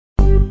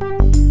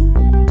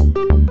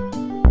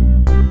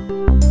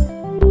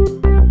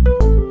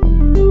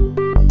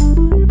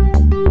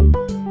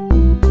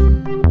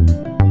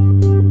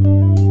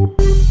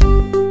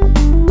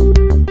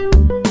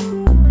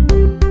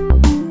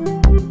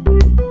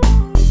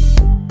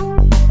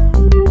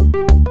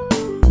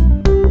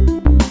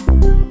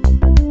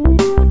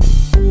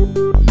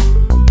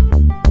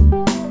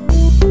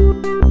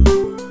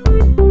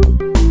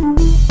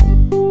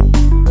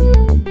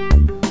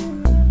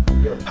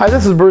Hi,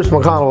 this is Bruce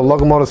McConnell with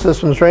Locomotive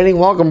Systems Training.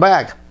 Welcome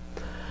back.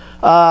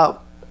 As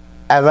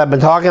I've been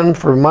talking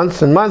for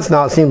months and months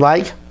now, it seems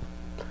like,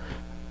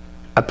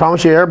 I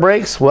promise you air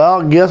brakes.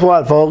 Well, guess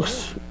what,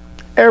 folks?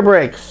 Air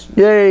brakes.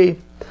 Yay.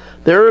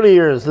 The early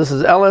years. This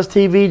is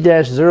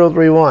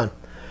LSTV-031.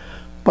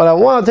 But I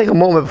want to take a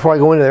moment before I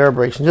go into the air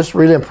brakes and just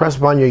really impress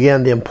upon you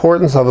again the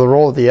importance of the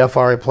role that the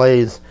FRA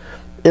plays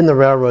in the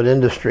railroad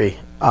industry.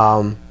 We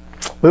went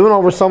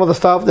over some of the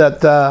stuff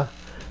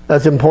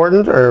that's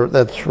important, or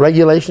that's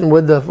regulation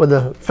with the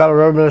Federal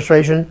Railroad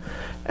Administration,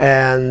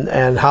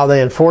 and how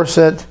they enforce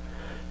it,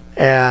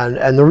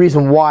 and the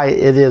reason why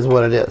it is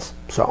what it is.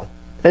 So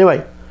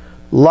anyway,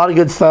 a lot of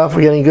good stuff.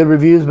 We're getting good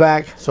reviews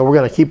back, so we're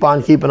going to keep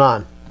on keeping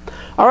on.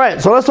 All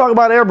right, so let's talk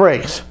about air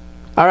brakes.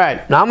 All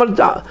right, now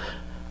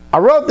I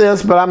wrote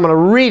this, but I'm going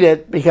to read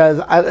it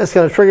because it's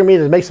going to trigger me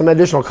to make some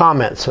additional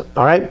comments.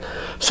 All right,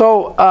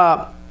 so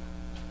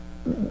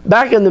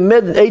back in the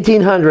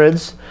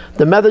mid-1800s,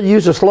 the method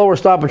used to slow or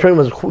stop a train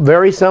was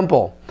very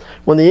simple.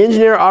 When the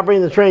engineer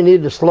operating the train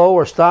needed to slow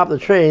or stop the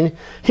train,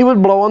 he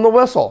would blow on the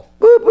whistle.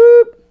 Boop,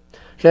 boop.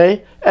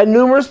 Okay? And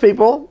numerous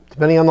people,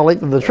 depending on the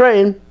length of the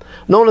train,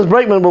 known as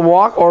brakemen, would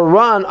walk or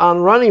run on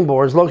running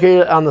boards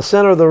located on the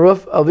center of the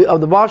roof of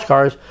the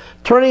boxcars,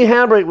 turning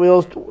handbrake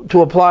wheels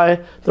to apply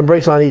the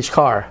brakes on each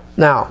car.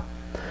 Now,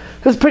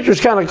 this picture is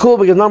kind of cool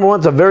because number one,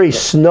 it's a very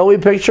snowy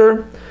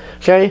picture.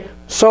 Okay?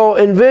 So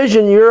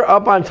envision you're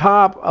up on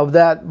top of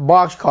that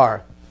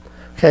boxcar.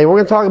 Okay, we're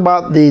going to talk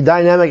about the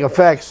dynamic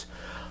effects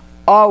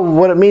of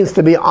what it means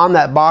to be on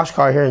that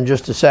boxcar here in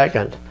just a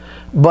second.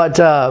 But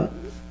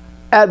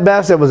at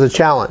best, it was a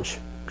challenge.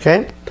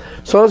 Okay,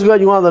 so let's go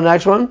ahead and go on to the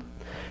next one.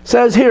 It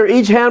says here,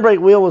 each handbrake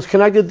wheel was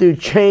connected through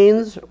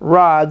chains,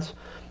 rods,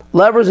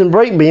 levers, and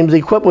brake beams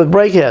equipped with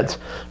brake heads.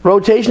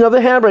 Rotation of the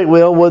handbrake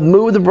wheel would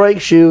move the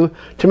brake shoe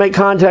to make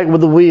contact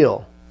with the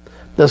wheel.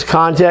 This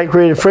contact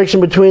created friction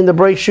between the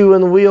brake shoe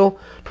and the wheel,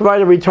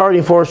 provided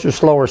retarding force to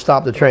slow or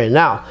stop the train.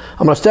 Now,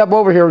 I'm going to step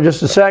over here in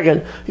just a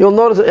second. You'll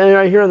notice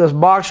right here in this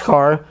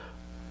boxcar,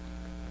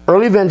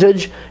 early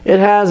vintage, it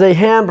has a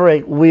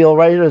handbrake wheel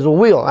right here. There's a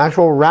wheel,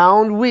 actual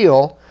round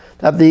wheel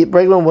that the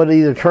brakeman would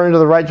either turn to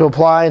the right to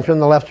apply and turn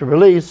to the left to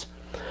release.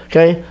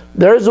 Okay,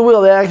 there's the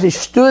wheel. They actually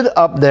stood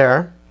up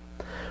there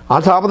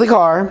on top of the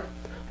car,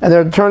 and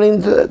they're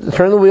turning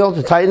the wheel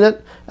to tighten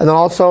it, and then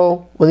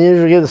also when the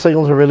engineer gave the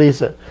signal to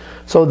release it.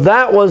 So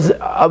that was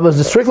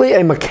strictly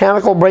a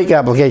mechanical brake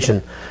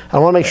application. I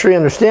want to make sure you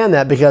understand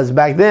that because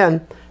back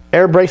then,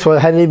 air brakes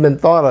hadn't even been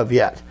thought of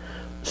yet.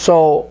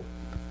 So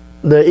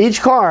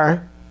each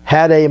car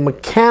had a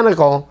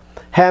mechanical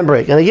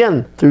handbrake. And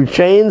again, through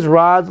chains,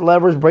 rods,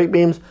 levers, brake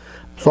beams,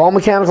 it's all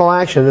mechanical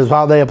action is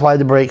how they applied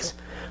the brakes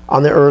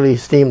on the early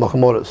steam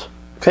locomotives.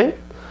 Okay?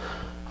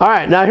 All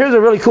right, now here's a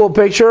really cool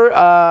picture.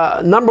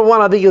 Number one,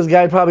 I think this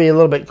guy probably a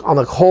little bit on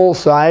the cold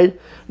side.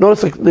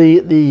 Notice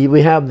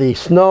we have the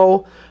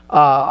snow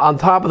on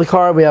top of the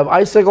car. We have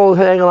icicles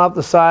hanging off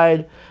the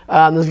side.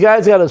 This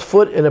guy's got his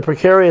foot in a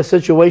precarious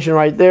situation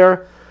right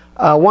there.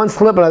 One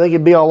slip and I think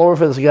it'd be all over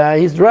for this guy.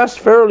 He's dressed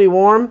fairly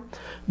warm,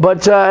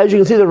 but as you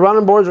can see, the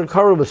running boards are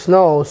covered with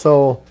snow.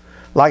 So,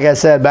 like I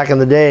said, back in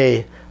the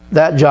day,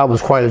 that job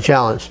was quite a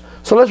challenge.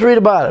 So let's read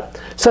about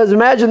it. It says,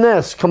 imagine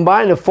this,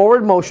 combine a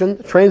forward motion,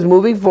 the train's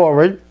moving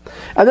forward,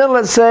 and then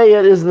let's say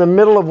it is in the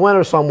middle of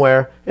winter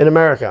somewhere in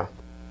America.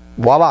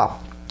 Voila.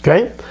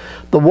 Okay?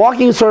 The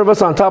walking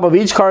surface on top of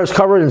each car is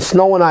covered in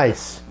snow and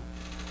ice.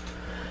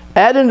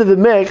 Add into the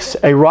mix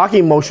a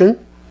rocking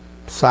motion,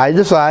 side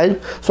to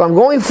side. So I'm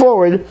going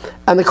forward,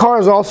 and the car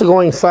is also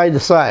going side to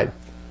side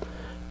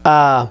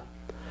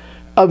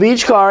of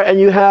each car, and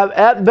you have,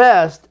 at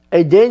best,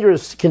 a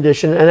dangerous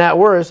condition, and at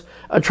worst,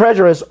 a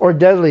treacherous or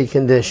deadly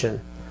condition.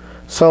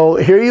 So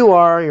here you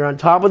are, you're on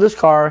top of this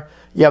car,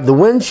 you have the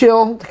wind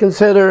chill to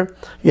consider,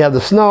 you have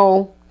the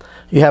snow,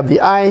 you have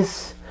the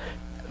ice,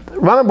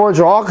 running boards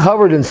are all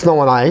covered in snow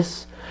and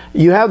ice,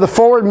 you have the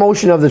forward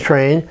motion of the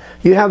train,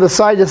 you have the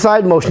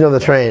side-to-side motion of the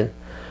train.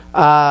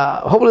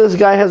 Hopefully this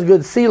guy has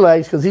good sea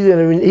legs because he's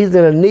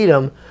gonna need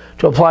them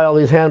to apply all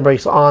these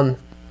handbrakes on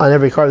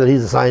every car that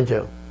he's assigned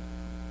to.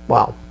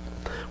 Wow.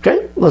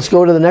 Okay, let's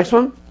go to the next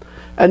one.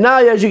 And now,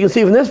 as you can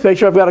see from this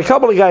picture, I've got a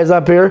couple of guys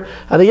up here.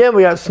 And again,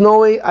 we got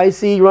snowy,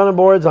 icy running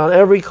boards on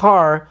every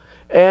car.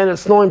 And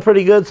it's snowing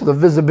pretty good, so the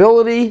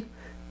visibility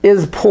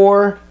is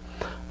poor.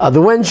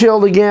 The wind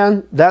chilled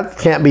again, that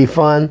can't be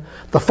fun.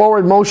 The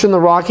forward motion, the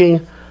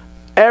rocking,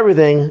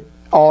 everything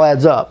all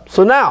adds up.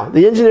 So now,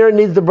 the engineer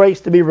needs the brakes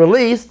to be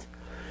released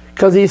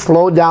because he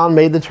slowed down,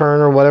 made the turn,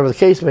 or whatever the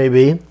case may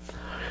be.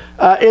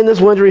 In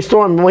this wintry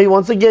storm, he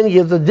once again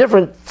gives a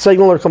different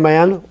signal or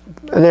command,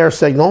 an air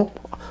signal,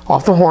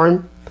 off the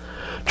horn,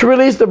 to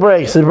release the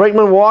brakes. The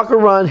brakeman walk or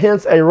run,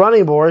 hence a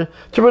running board,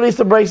 to release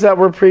the brakes that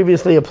were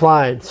previously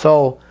applied.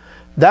 So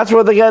that's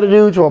what they got to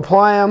do to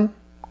apply them.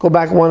 Go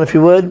back one if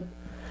you would.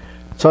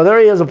 So there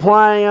he is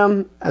applying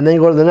them, and then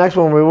you go to the next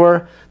one where we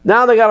were.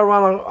 Now they got to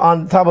run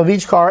on top of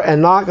each car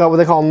and knock out what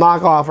they call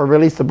knock off or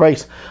release the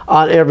brakes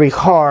on every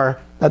car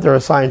that they're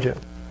assigned to.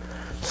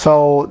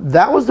 So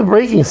that was the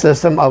braking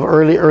system of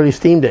early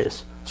steam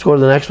days. Let's go to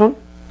the next one.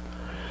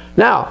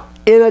 Now,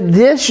 in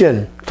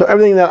addition to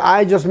everything that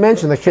I just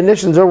mentioned, the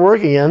conditions they're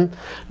working in,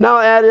 now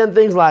add in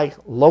things like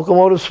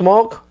locomotive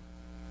smoke.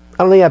 I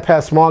don't think I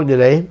passed smog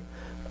today,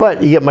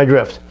 but you get my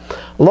drift.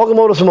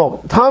 Locomotive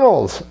smoke.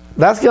 Tunnels.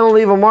 That's going to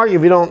leave a mark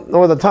if you don't know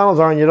where the tunnels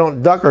are and you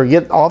don't duck or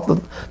get off the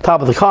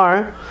top of the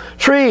car.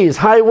 Trees,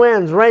 high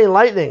winds, rain,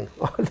 lightning.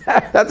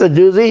 That's a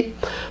doozy.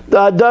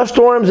 Dust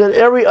storms and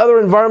every other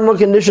environmental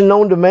condition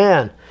known to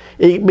man.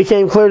 It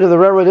became clear to the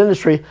railroad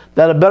industry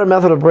that a better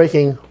method of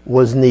braking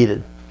was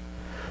needed.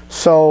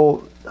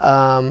 So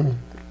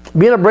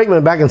being a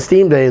brakeman back in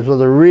steam days was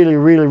a really,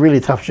 really,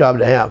 really tough job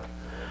to have.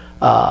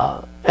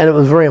 And it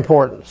was very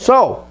important.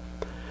 So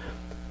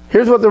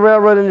here's what the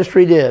railroad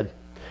industry did.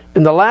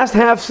 In the last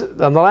half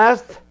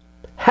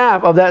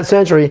of that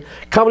century,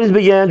 companies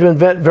began to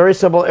invent very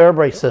simple air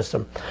brake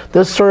system.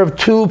 This served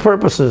two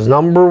purposes.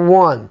 Number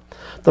one,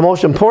 the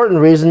most important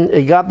reason,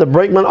 it got the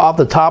brakeman off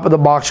the top of the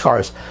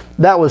boxcars.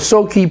 That was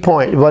so key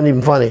point, it wasn't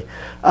even funny.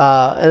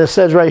 And it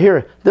says right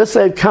here, this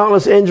saved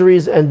countless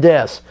injuries and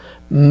deaths.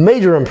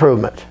 Major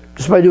improvement,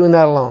 just by doing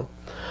that alone.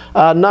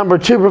 Number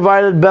two,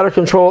 provided better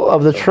control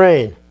of the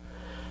train.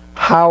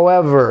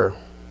 However,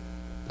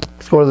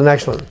 let's go to the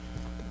next one.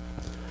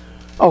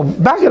 Oh,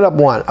 back it up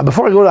one.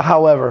 Before I go to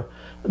however,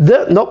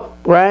 nope,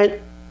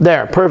 right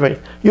there,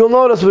 perfect. You'll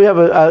notice we have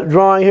a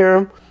drawing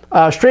here.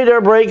 Straight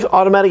air brake,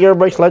 automatic air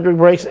brakes, electric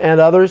brakes, and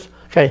others.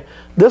 Okay,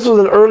 this was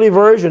an early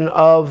version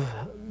of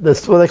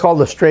this, what they call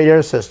the straight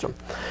air system.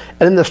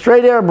 And in the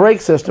straight air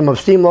brake system of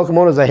steam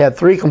locomotives, they had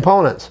three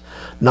components.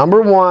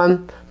 Number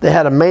one, they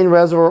had a main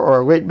reservoir or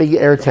a great big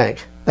air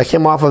tank that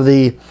came off of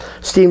the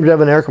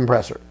steam-driven air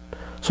compressor.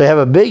 So you have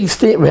a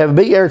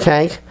big air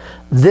tank.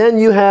 Then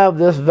you have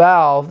this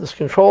valve, this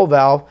control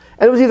valve,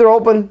 and it was either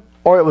open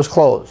or it was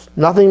closed.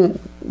 Nothing,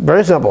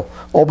 very simple,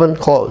 open,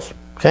 close,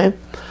 okay?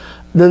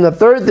 Then the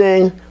third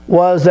thing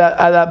was that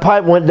that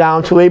pipe went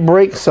down to a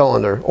brake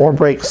cylinder or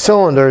brake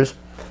cylinders,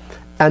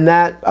 and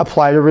that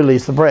applied to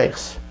release the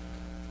brakes.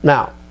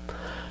 Now, it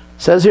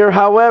says here,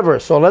 however,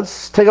 so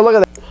let's take a look at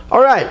that.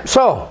 All right,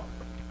 so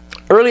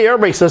early air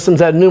brake systems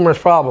had numerous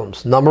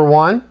problems. Number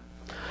one,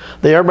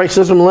 the air brake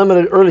system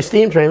limited early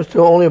steam trains to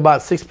only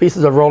about 6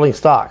 pieces of rolling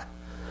stock.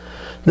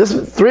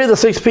 Three of the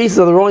 6 pieces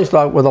of the rolling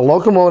stock were the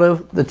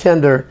locomotive, the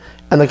tender,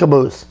 and the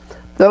caboose.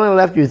 They only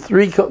left you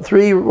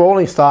three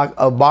rolling stock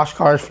of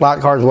boxcars, flat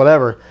cars,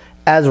 whatever,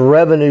 as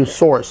revenue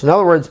source. In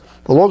other words,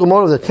 the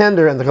locomotive, the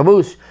tender, and the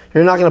caboose,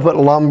 you're not going to put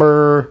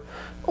lumber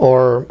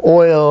or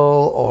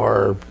oil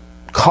or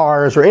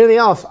cars or anything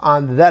else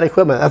on that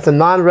equipment. That's a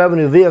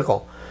non-revenue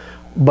vehicle.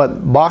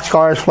 But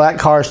boxcars, flat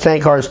cars,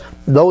 tank cars,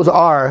 those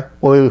are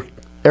what we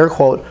air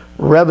quote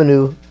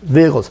revenue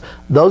vehicles.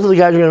 Those are the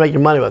guys you're going to make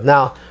your money with.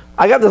 Now,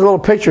 I got this little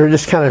picture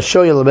just kind of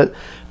show you a little bit.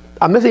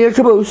 I'm missing a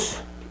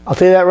caboose. I'll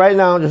tell you that right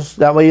now, just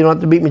that way you don't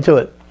have to beat me to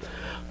it.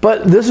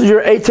 But this is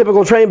your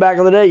atypical train back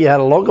in the day. You had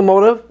a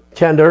locomotive,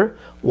 tender,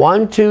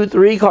 1, 2,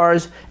 3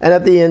 cars, and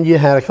at the end you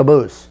had a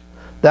caboose.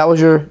 That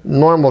was your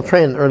normal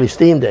train in the early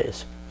steam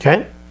days.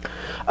 Okay?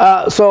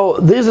 So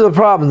these are the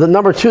problems. The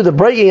number two, the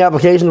braking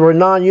applications were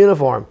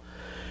non-uniform.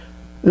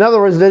 In other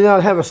words, they did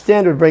not have a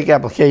standard brake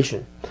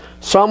application.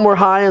 Some were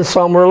high and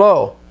some were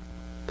low.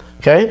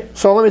 Okay?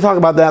 So let me talk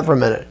about that for a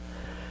minute.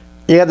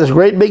 You got this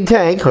great big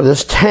tank, or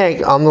this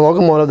tank on the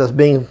locomotive that's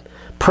being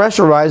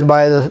pressurized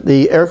by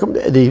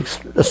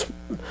the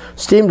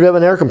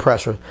steam-driven air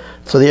compressor.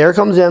 So the air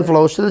comes in,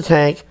 flows to the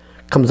tank,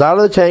 comes out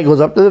of the tank, goes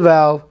up to the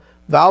valve.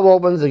 Valve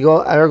opens,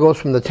 air goes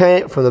from the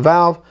tank, from the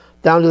valve,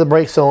 down to the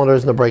brake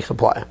cylinders and the brake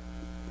supply.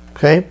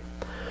 Okay?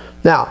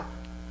 Now,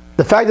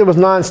 the fact that it was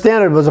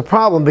non-standard was a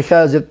problem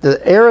because if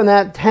the air in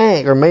that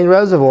tank or main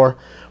reservoir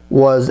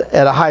was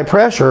at a high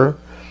pressure,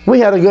 we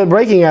had a good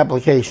braking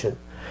application.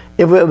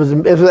 If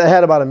it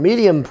had about a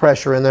medium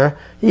pressure in there,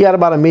 you had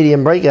about a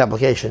medium brake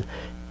application.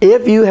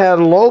 If you had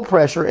low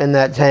pressure in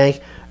that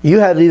tank, you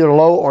had either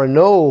low or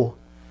no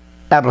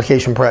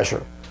application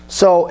pressure.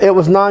 So it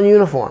was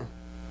non-uniform.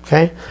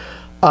 Okay?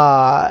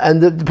 And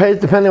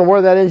depending on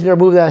where that engineer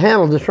moved that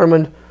handle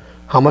determined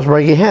how much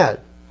brake he had.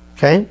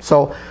 Okay?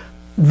 So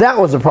that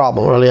was the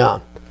problem early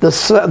on. The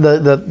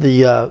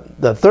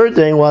third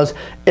thing was,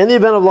 in the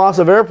event of loss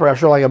of air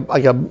pressure,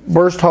 like a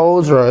burst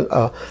hose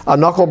or a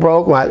knuckle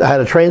broke, I had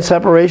a train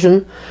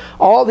separation,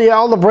 all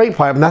the brake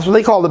pipe, and that's what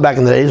they called it back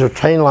in the days, or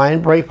train line,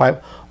 brake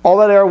pipe, all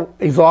that air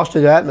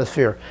exhausted the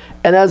atmosphere.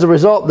 And as a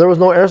result, there was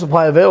no air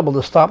supply available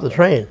to stop the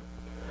train.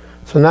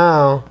 So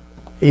now,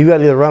 you've got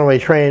either a runaway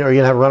train or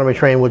you're going to have a runaway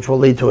train which will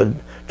lead to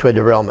a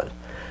derailment.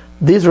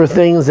 These were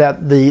things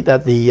that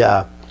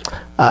the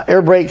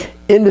air brake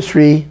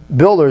industry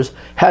builders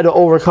had to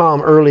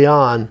overcome early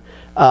on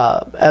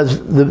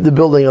as the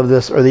building of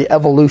this, or the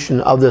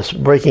evolution of this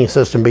braking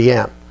system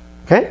began.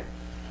 Okay?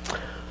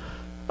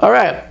 All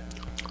right.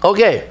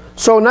 Okay.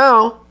 So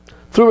now,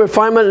 through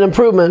refinement and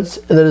improvements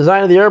in the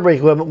design of the air brake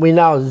equipment, we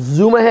now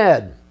zoom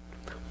ahead.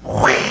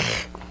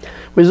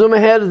 We zoom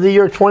ahead to the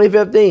year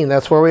 2015.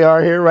 That's where we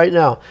are here right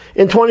now.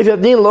 In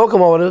 2015,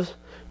 locomotives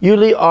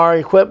usually are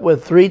equipped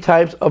with 3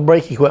 types of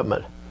brake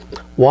equipment.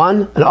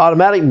 One, an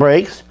automatic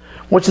brakes,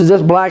 which is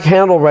this black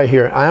handle right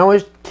here. I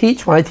always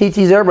teach, when I teach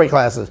these air brake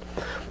classes,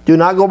 do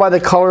not go by the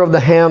color of the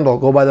handle,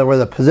 go by where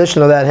the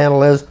position of that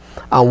handle is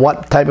on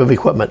what type of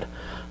equipment.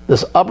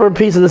 This upper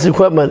piece of this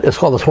equipment is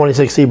called the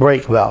 26C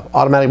brake valve,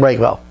 automatic brake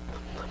valve.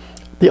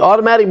 The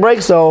automatic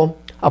brakes, though,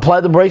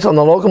 apply the brakes on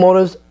the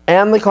locomotives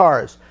and the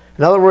cars.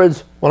 In other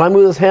words, when I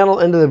move this handle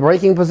into the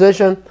braking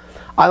position,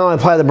 I don't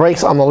apply the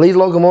brakes on the lead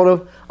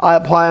locomotive, I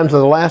apply them to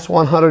the last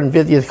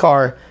 150th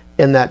car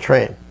in that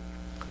train.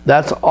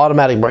 That's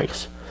automatic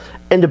brakes.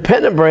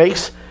 Independent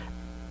brakes,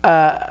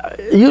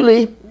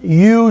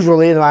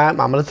 usually, and I'm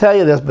going to tell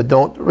you this, but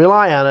don't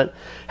rely on it,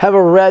 have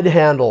a red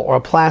handle or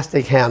a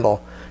plastic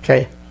handle.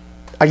 Okay.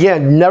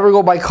 Again, never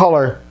go by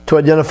color to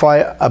identify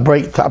a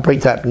brake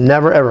type.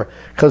 Never ever.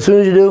 Because as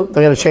soon as you do,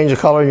 they're going to change the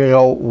color and you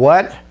go,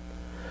 what?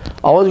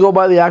 Always go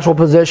by the actual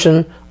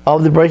position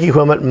of the brake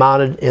equipment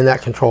mounted in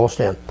that control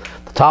stand.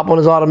 The top one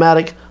is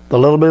automatic. The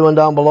little bitty one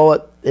down below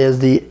it is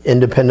the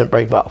independent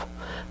brake valve.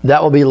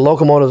 That will be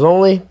locomotives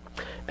only.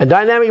 And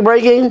dynamic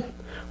braking,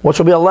 which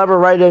will be a lever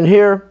right in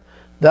here,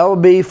 that will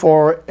be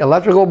for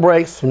electrical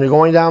brakes. When you're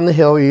going down the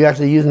hill, you're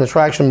actually using the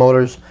traction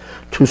motors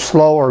to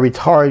slow or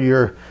retard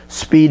your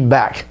speed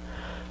back.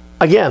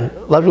 Again,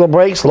 electrical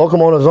brakes,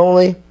 locomotives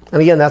only.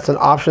 And again, that's an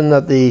option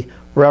that the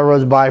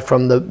railroads buy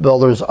from the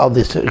builders of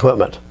this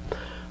equipment.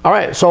 All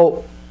right,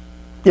 so,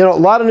 you know, a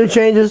lot of new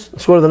changes.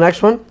 Let's go to the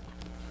next one.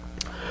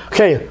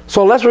 Okay,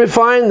 so let's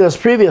refine this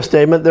previous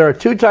statement. There are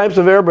two types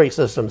of air brake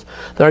systems.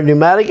 There are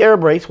pneumatic air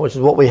brakes, which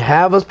is what we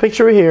have as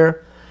picture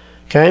here.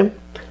 Okay,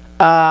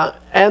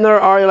 and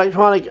there are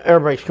electronic air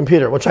brakes,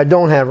 computer, which I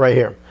don't have right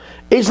here.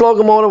 Each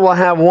locomotive will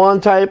have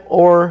one type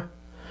or,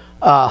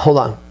 each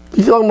locomotive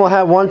will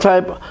have one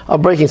type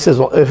of braking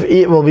system.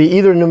 It will be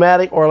either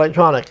pneumatic or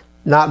electronic,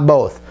 not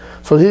both.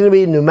 So it's either going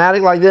to be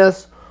pneumatic like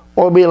this,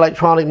 or it'll be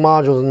electronic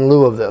modules in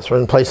lieu of this, or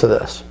in place of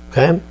this.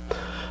 Okay.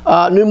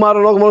 New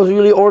model locomotives are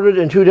usually ordered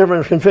in two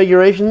different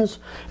configurations: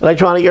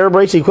 electronic air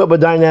brakes equipped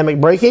with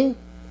dynamic braking,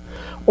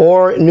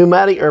 or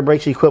pneumatic air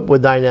brakes equipped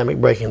with dynamic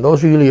braking.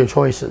 Those are usually your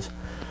choices.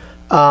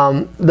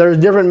 There's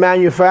different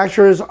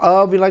manufacturers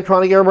of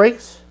electronic air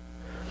brakes,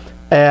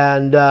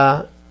 and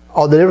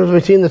all the difference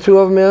between the two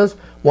of them is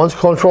one's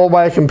controlled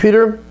by a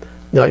computer,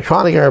 the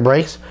electronic air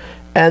brakes,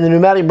 and the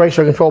pneumatic brakes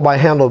are controlled by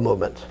handle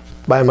movement,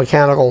 by a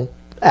mechanical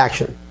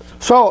action.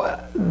 So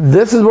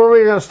this is where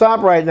we're going to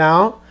stop right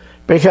now,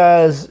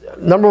 because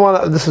number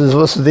one, this is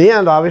the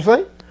end,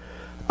 obviously.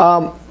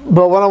 But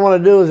what I want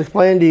to do is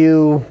explain to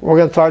you, we're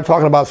going to start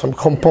talking about some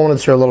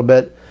components here a little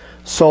bit.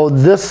 So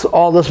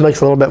all this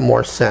makes a little bit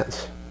more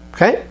sense.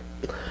 Okay?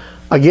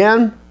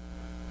 Again,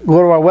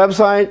 go to our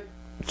website,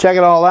 check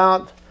it all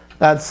out.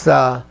 That's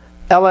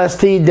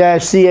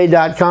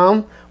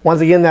LST-CA.com.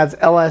 Once again, that's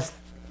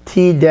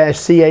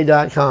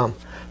LST-CA.com.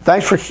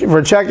 Thanks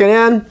for checking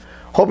in.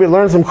 Hope you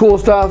learned some cool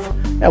stuff,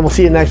 and we'll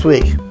see you next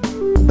week.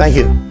 Thank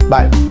you.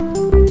 Bye.